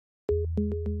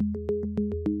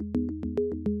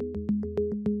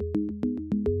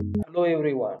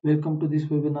everyone. Welcome to this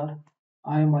webinar.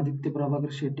 I am Aditya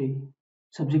Prabhakar Shetty,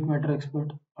 subject matter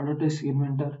expert, Autodesk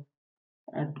Inventor,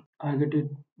 and I get it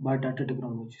by Tata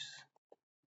Technologies.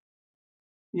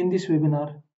 In this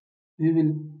webinar, we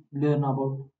will learn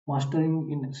about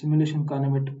mastering in Simulation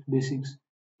Kinematic Basics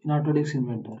in Autodesk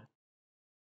Inventor.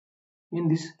 In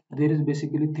this, there is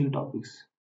basically three topics.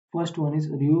 First one is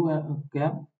review a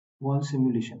CAM wall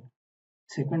simulation.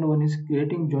 Second one is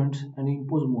creating joints and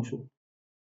impose motion.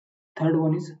 Third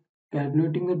one is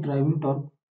calculating the driving torque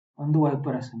on the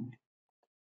wiper assembly.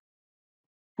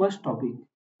 First topic,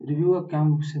 review a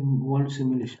CAM wall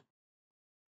simulation.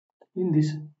 In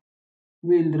this,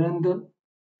 we will run the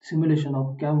simulation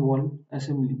of CAM wall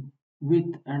assembly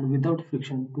with and without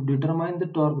friction to determine the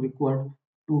torque required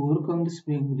to overcome the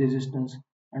spring resistance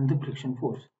and the friction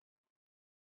force.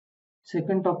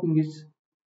 Second topic is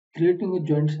creating a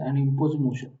joints and impose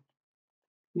motion.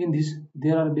 In this,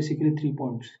 there are basically 3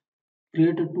 points.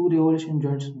 Create a 2 revolution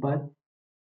joints by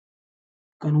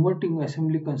converting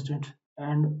assembly constraints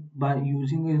and by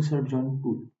using the insert joint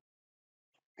tool.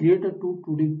 Create a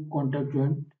 2D contact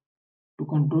joint to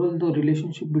control the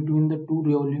relationship between the 2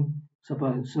 revolving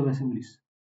sub-assemblies.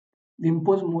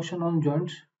 Impose motion on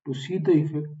joints to see the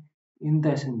effect in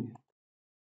the assembly.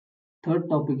 Third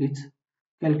topic is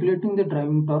calculating the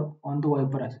driving torque on the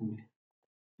wiper assembly.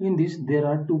 In this, there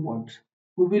are 2 points.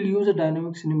 We will use a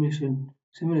dynamic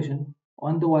simulation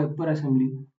on the wiper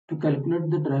assembly to calculate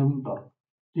the driving torque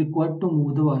required to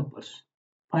move the wipers.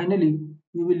 Finally,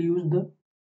 we will use the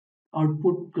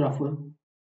output grapher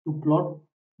to plot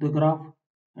the graph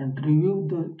and review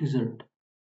the result.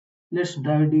 Let's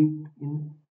dive deep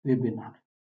in webinar.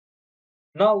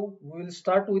 Now we will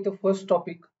start with the first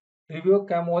topic, review a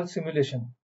CAM wall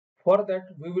simulation. For that,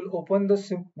 we will open the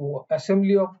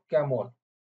assembly of CAM wall.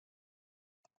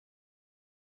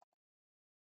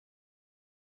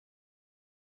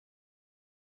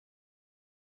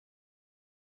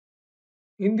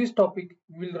 In this topic,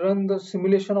 we will run the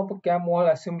simulation of a CAM wall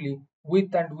assembly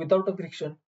with and without a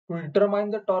friction to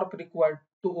determine the torque required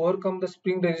to overcome the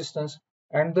spring resistance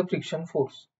and the friction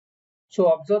force. So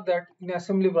observe that in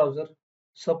assembly browser,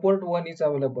 support 1 is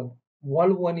available,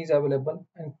 wall 1 is available,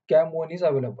 and CAM 1 is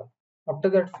available.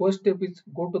 After that, first step is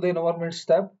go to the environments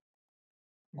tab,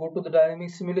 go to the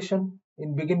dynamic simulation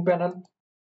in begin panel.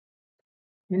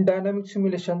 In dynamic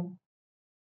simulation,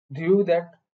 review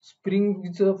that spring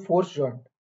is a force joint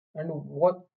and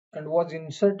was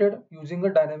inserted using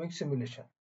a dynamic simulation.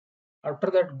 After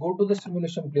that, go to the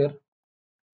simulation player,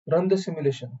 run the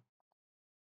simulation.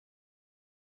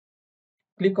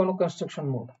 Click on construction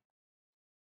mode.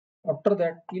 After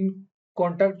that, in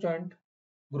contact joint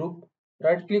group,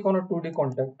 right click on a 2D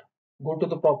contact, go to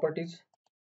the properties,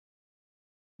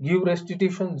 give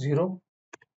restitution 0,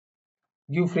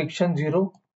 give friction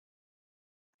 0,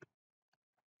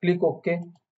 click OK.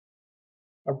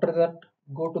 After that,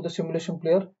 go to the simulation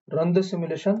player, run the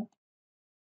simulation,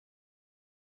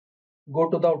 go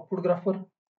to the output grapher.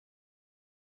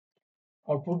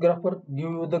 Output grapher give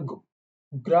you the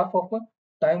graph of a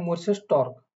time versus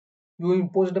torque. You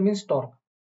imposed means torque.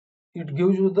 It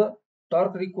gives you the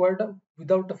torque required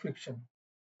without a friction.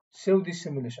 Save this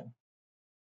simulation.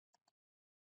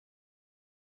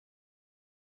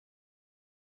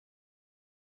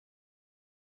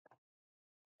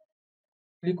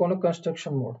 Click on a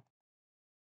construction mode.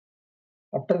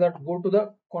 After that, go to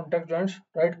the contact joints,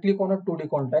 right click on a 2D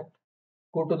contact,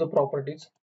 go to the properties,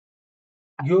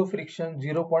 give friction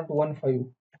 0.15,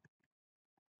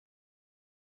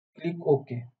 click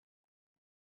OK.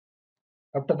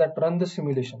 After that, run the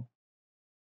simulation.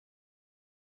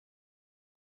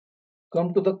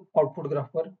 Come to the output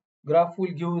grapher. Graph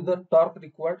will give you the torque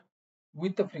required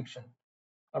with the friction.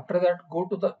 After that, go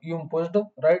to the U imposed,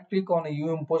 right click on a U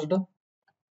imposed,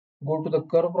 go to the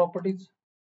curve properties,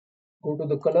 go to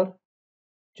the color,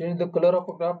 change the color of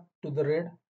a graph to the red,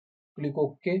 click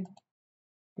OK,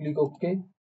 click OK,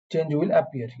 change will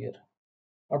appear here.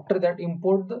 After that,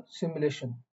 import the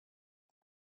simulation.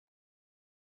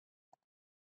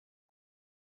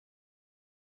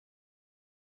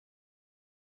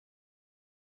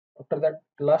 After that,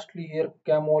 lastly here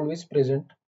CAM always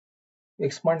present,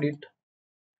 expand it,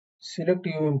 select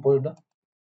U imposed.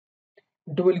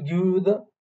 It will give you the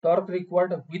torque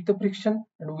required with the friction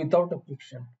and without a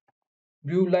friction.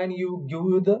 Blue line you give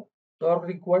you the torque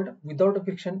required without a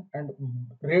friction, and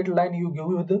red line you give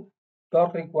you the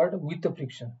torque required with the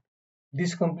friction.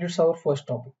 This completes our first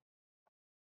topic.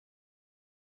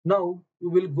 Now we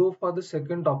will go for the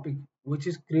second topic, which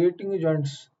is creating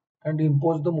joints and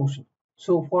impose the motion.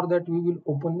 So for that, we will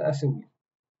open the assembly.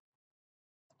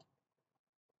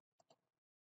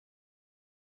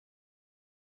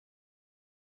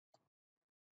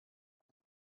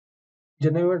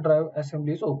 Geneva Drive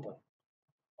assembly is open.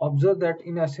 Observe that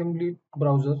in assembly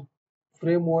browser,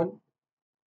 frame 1,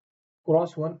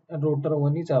 cross 1 and rotor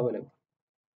 1 is available.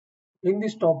 In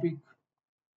this topic,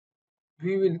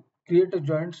 we will create a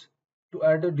joints to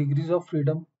add a degrees of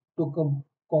freedom to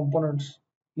components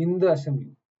in the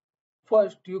assembly.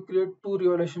 First, you create two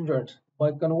revolution joints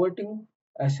by converting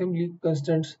assembly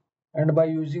constraints and by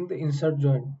using the insert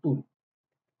joint tool.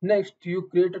 Next, you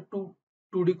create a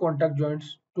 2D contact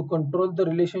joints to control the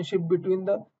relationship between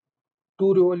the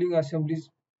two revolving assemblies.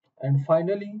 And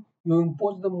finally, you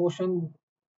impose the motion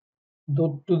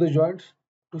to the joints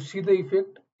to see the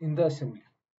effect in the assembly.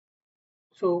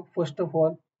 So first of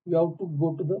all, you have to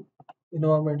go to the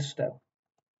Environments tab.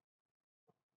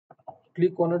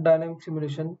 Click on a Dynamic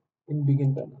Simulation in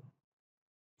Begin panel.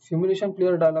 Simulation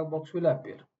Player dialog box will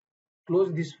appear.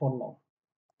 Close this for now.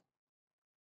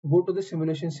 Go to the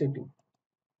simulation setting.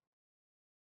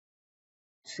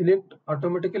 Select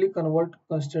Automatically Convert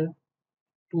Constraint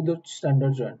to the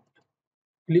Standard Joint.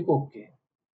 Click OK.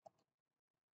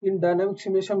 In Dynamic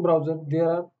Simulation Browser, there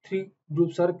are three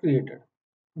groups are created: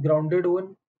 Grounded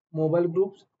one, Mobile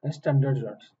groups, and Standard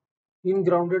joints. In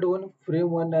Grounded one, Frame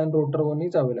 1 and Rotor 1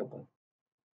 is available.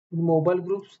 In Mobile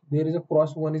groups, there is a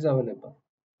Cross 1 is available.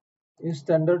 In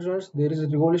Standard joints, there is a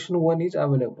Revolution 1 is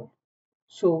available.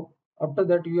 So after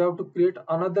that, you have to create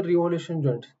another revolution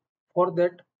joint. For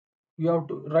that, you have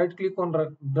to right click on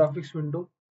graphics window,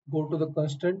 go to the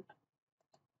constraint.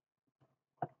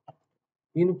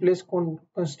 In place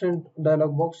constraint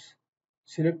dialog box,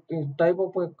 select type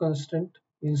of a constraint,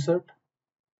 insert,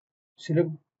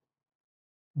 select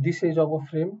this edge of a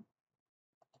frame,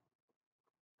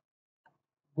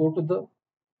 go to the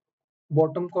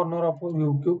bottom corner of a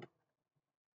view cube,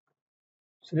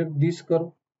 select this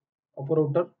curve of a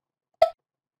rotor,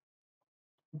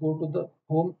 go to the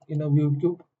home in a view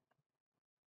cube,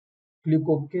 click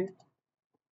OK.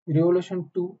 Revolution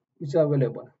 2 is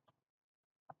available.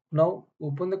 Now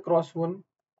open the cross one.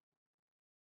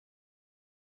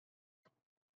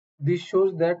 This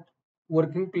shows that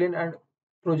working plane and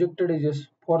projected edges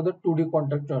for the 2D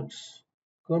contact joints.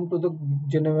 Come to the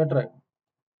Geneva drive.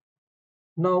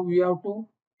 Now we have to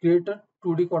create a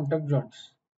 2D contact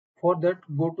joints. For that,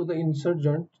 go to the insert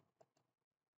joint,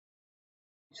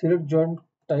 select joint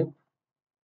type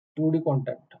 2D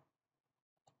contact.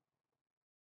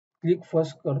 Click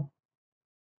first curve,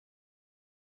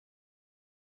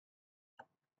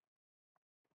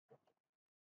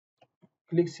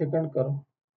 click second curve,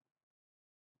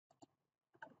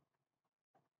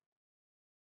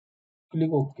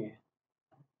 click OK.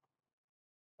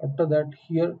 After that,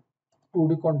 here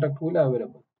 2D contact will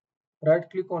available. Right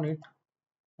click on it,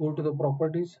 go to the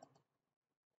properties,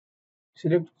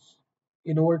 select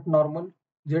invert normal,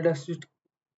 Z axis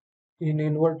in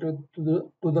invert to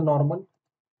the normal,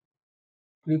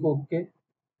 click OK.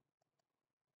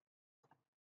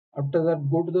 After that,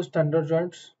 go to the standard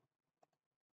joints,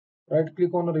 right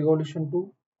click on revolution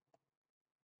 2,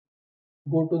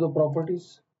 go to the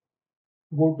properties,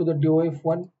 go to the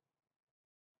DOF1,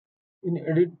 in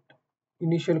edit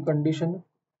initial condition,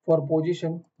 for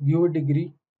position give a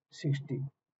degree 60,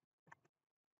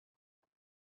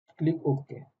 click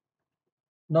OK.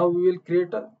 Now we will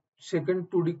create a second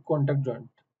 2D contact joint.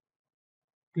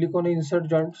 Click on insert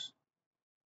joints,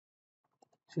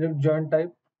 select joint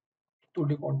type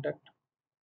 2D contact,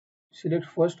 select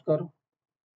first curve,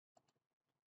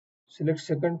 select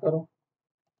second curve,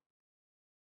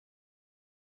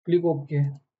 click OK.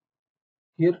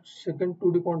 Here second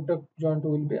 2D contact joint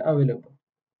will be available.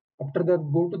 After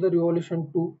that, go to the revolution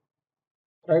 2,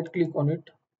 right click on it,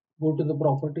 go to the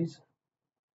properties,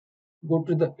 go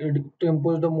to the edit to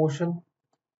impose the motion,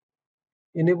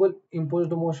 enable impose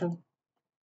the motion,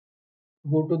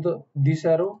 go to the this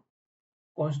arrow,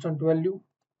 constant value,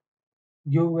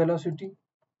 give velocity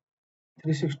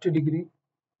 360 degree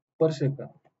per second,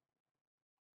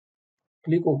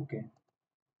 click OK.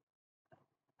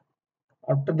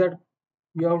 After that,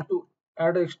 you have to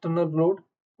add external load,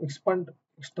 expand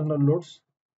external loads,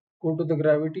 go to the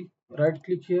gravity, right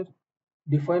click here,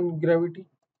 define gravity,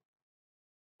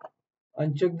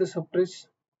 uncheck the subtrace,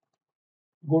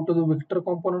 go to the vector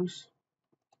components,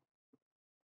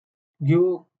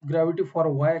 give gravity for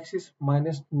y-axis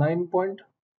minus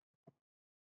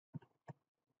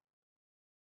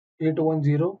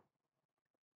 9.810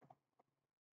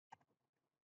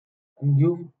 and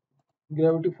give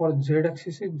gravity for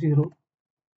z-axis is 0,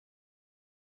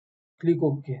 click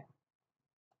OK.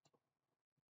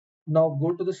 Now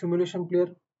go to the simulation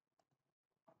player.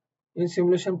 In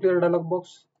simulation player dialog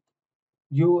box,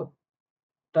 give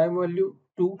time value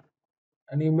 2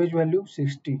 and image value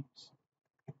 60.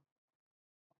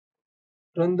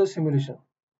 Run the simulation.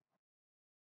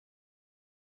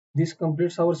 This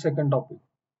completes our second topic.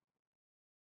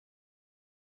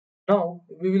 Now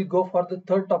we will go for the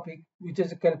third topic, which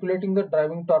is calculating the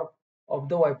driving torque of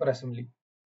the wiper assembly.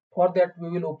 For that, we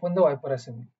will open the wiper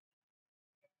assembly.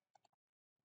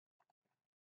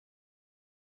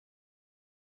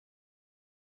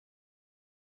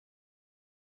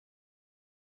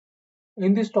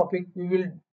 In this topic, we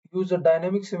will use a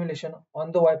dynamic simulation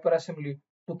on the wiper assembly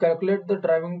to calculate the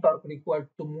driving torque required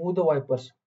to move the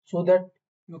wipers so that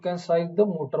you can size the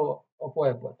motor of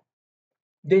wiper.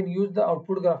 Then use the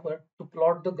output grapher to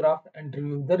plot the graph and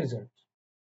review the results.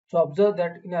 So observe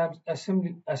that in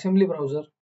assembly browser,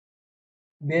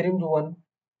 bearings 1,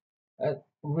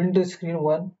 windscreen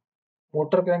 1,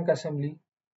 motor crank assembly,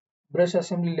 brush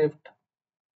assembly left,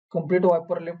 complete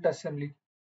wiper left assembly,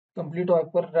 complete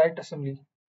wiper right assembly,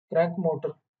 crank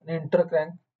motor and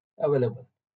intercrank available.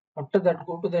 After that,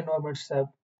 go to the Environments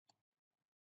tab,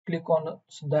 click on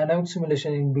Dynamic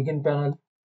Simulation in Begin panel.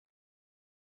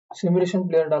 Simulation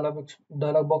Player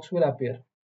dialog box will appear.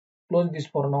 Close this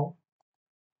for now.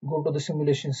 Go to the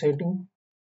simulation setting,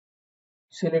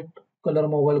 select color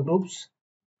mobile groups,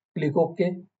 click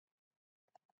OK.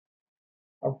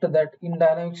 After that, in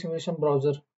Dynamic Simulation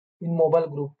browser, in mobile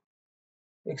group,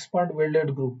 expand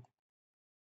welded group.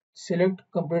 Select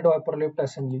complete wiper left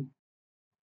assembly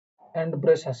and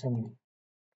brush assembly.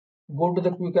 Go to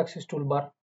the quick access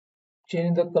toolbar,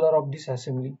 change the color of this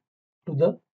assembly to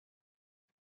the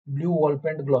blue wall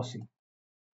paint glossy.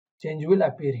 Change will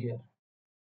appear here.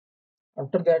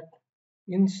 After that,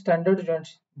 in standard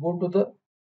joints, go to the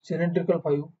cylindrical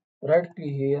 5, right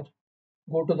click here,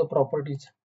 go to the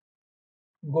properties,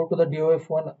 go to the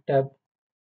DOF1 tab,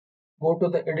 go to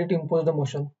the edit imposed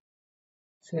motion,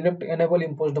 select enable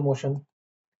imposed motion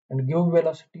and give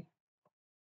velocity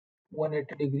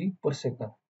 180 degree per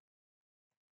second.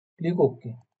 Click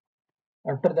OK.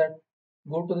 After that,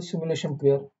 go to the simulation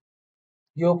player,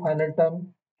 give final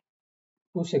time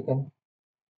 2 seconds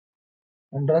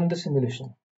and run the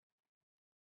simulation.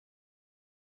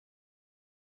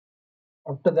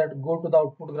 After that, go to the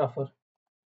output grapher.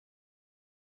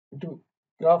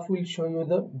 Graph will show you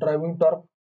the driving torque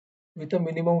with a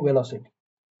minimum velocity.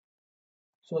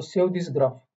 So save this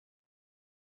graph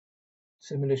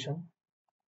simulation.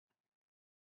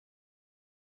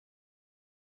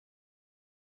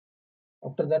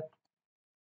 After that,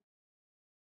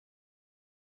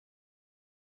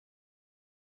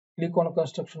 click on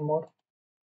construction mode.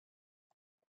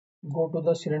 Go to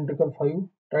the cylindrical 5,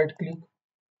 right click,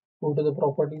 go to the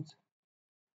properties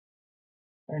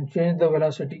and change the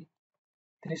velocity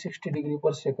 360 degree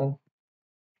per second.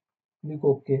 Click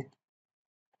OK.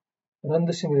 Run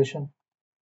the simulation.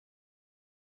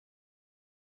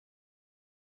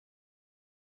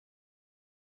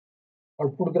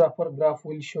 Output graph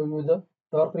will show you the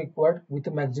torque required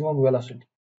with maximum velocity.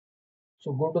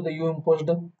 So go to the U imposed,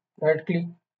 right click,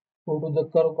 go to the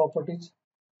curve properties,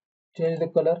 change the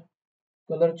color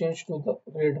change to the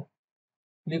red.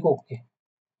 Click OK.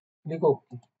 Click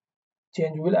OK.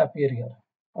 Change will appear here.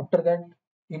 After that,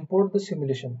 import the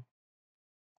simulation.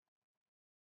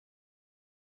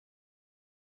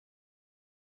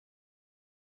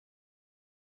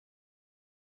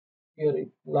 Here,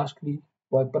 lastly,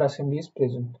 wiper assembly is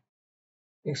present.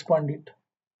 Expand it.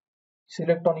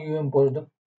 Select on U imposed.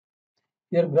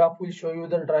 Here, graph will show you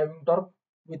the driving torque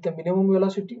with the minimum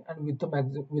velocity and with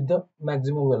the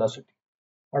maximum velocity.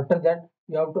 After that,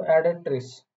 you have to add a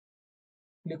trace.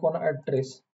 Click on Add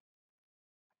Trace.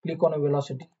 Click on a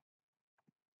velocity.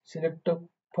 Select the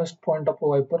first point of a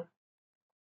wiper.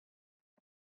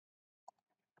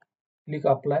 Click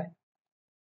Apply.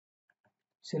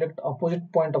 Select opposite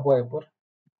point of wiper.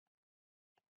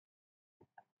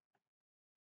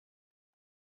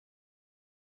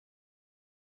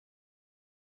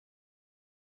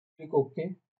 Click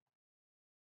OK.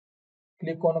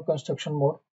 Click on a construction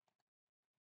mode.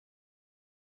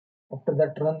 After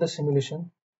that, run the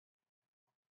simulation.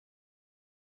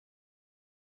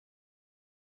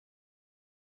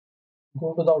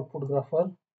 Go to the output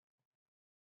grapher.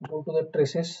 Go to the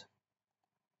traces.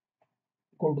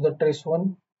 Go to the trace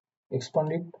 1.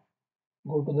 Expand it.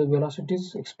 Go to the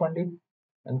velocities. Expand it.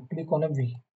 And click on a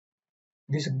V.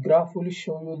 This graph will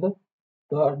show you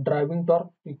the driving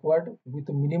torque required with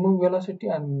the minimum velocity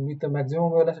and with the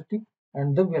maximum velocity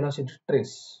and the velocity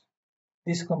trace.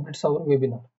 This completes our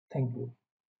webinar. Thank you.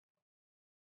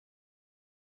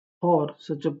 For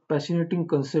such a fascinating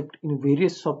concept in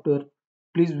various software,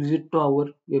 please visit to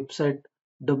our website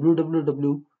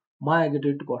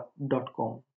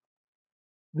www.myagatate.com,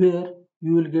 where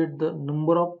you will get the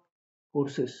number of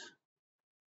courses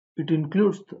It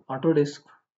includes the Autodesk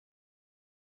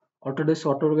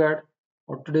AutoCAD,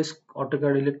 Autodesk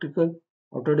AutoCAD Electrical,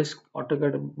 Autodesk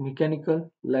AutoCAD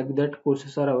Mechanical, like that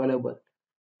courses are available.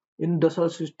 In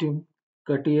Dassault System,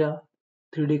 CATIA,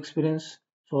 3D Experience,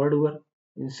 SolidWorks,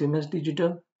 in Siemens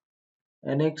Digital,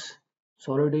 NX,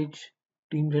 Solid Edge,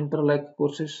 Teamcenter like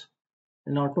courses.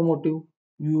 In automotive,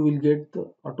 you will get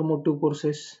the automotive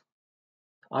courses,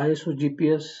 ISO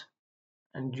GPS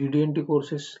and GD&T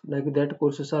courses, like that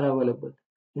courses are available.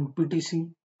 In PTC,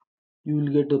 you will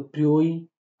get the PROE,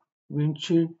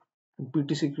 Windshield, and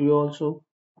PTC Creo also.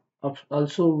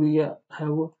 Also, we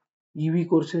have EV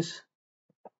courses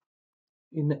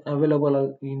in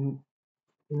available in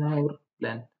our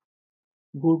plan.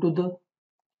 Go to the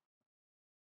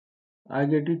I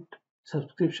Get It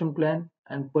subscription plan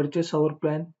and purchase our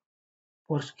plan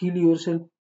for skill yourself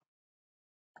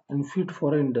and fit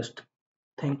for industry.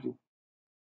 Thank you.